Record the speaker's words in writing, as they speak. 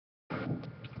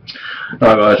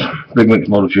Right guys, Big Mix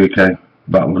Models UK,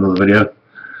 back with another video.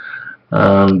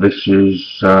 This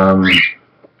is a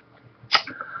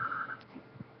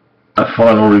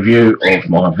final review of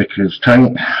my Vickers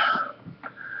tank.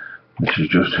 This is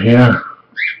just here,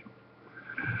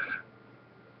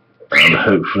 and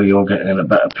hopefully you're getting a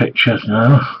better picture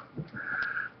now.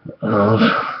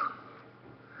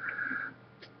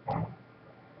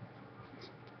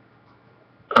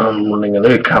 I'm running a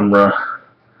new camera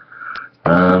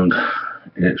and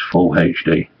it's full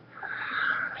HD.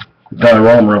 The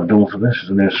diorama I've done for this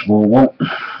is only a small one.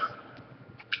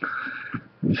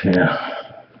 It's here.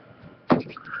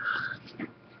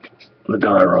 The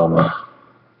diorama.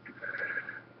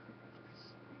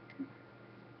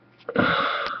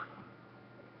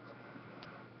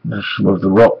 There's some of the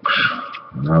rocks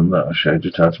that I showed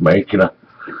you how to make in a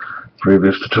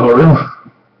previous tutorial.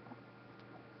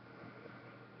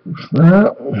 That's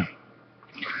that.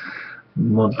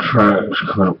 Mud tracks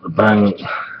coming up the bank.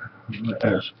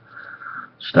 There's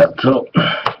stepped up.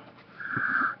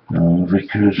 And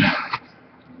Vickers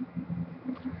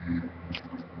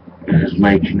is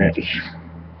making its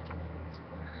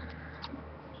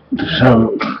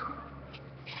descent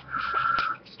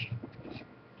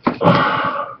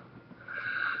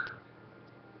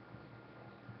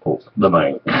up the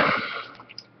bank.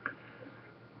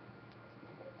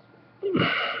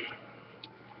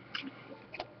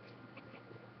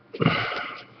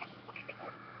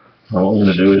 What I'm going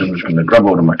to do is I'm just going to grab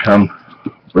hold of my cam,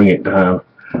 bring it down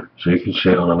so you can see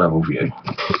it on a level view.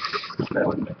 Bear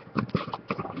with me.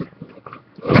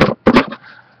 A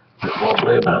bit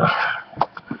wobbly about.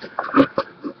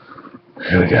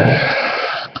 Here we go.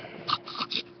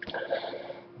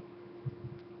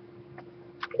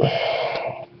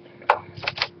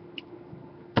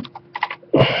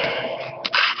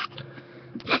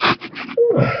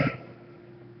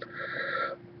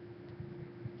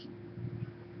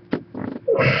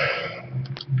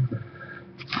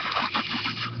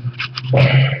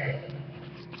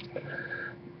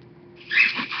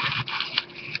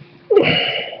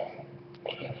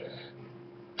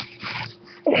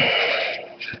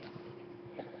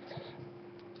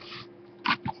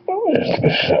 Just to be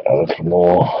set a little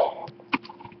more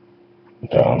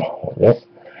down. Yep.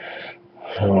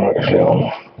 So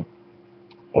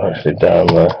we're actually down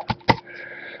there.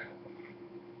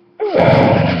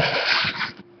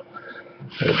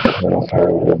 It's coming up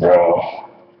over the brow.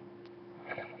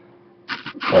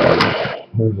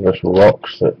 These are little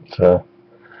rocks that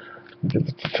we did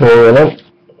the tutorial on.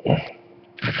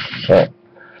 So,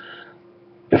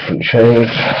 different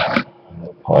shades, a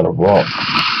pile of rock.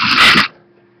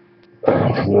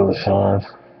 From the other side.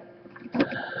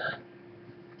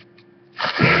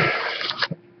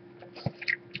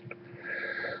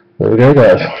 There we go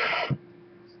guys.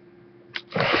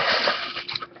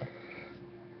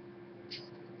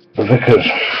 The Vickers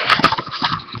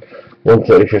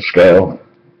 1/35 scale,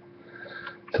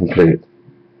 complete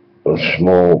with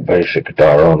small basic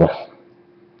diorama.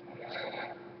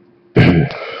 I'm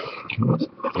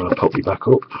going to pop you back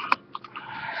up.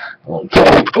 On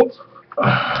top.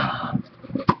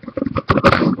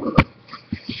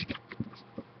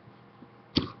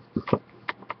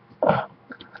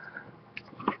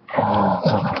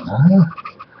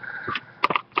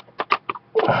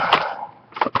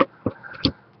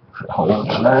 Hold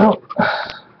now.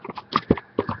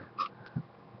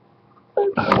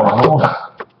 It doesn't want to hold.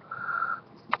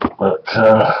 But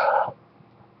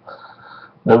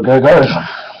there we go guys.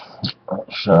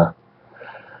 That's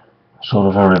sort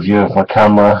of a review of my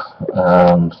camera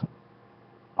and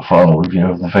a final review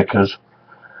of the Vickers.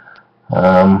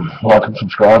 Like and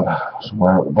subscribe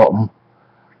somewhere at the bottom.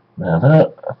 There.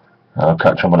 I'll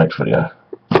catch you on my next video.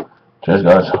 Cheers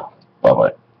guys. Bye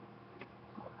bye.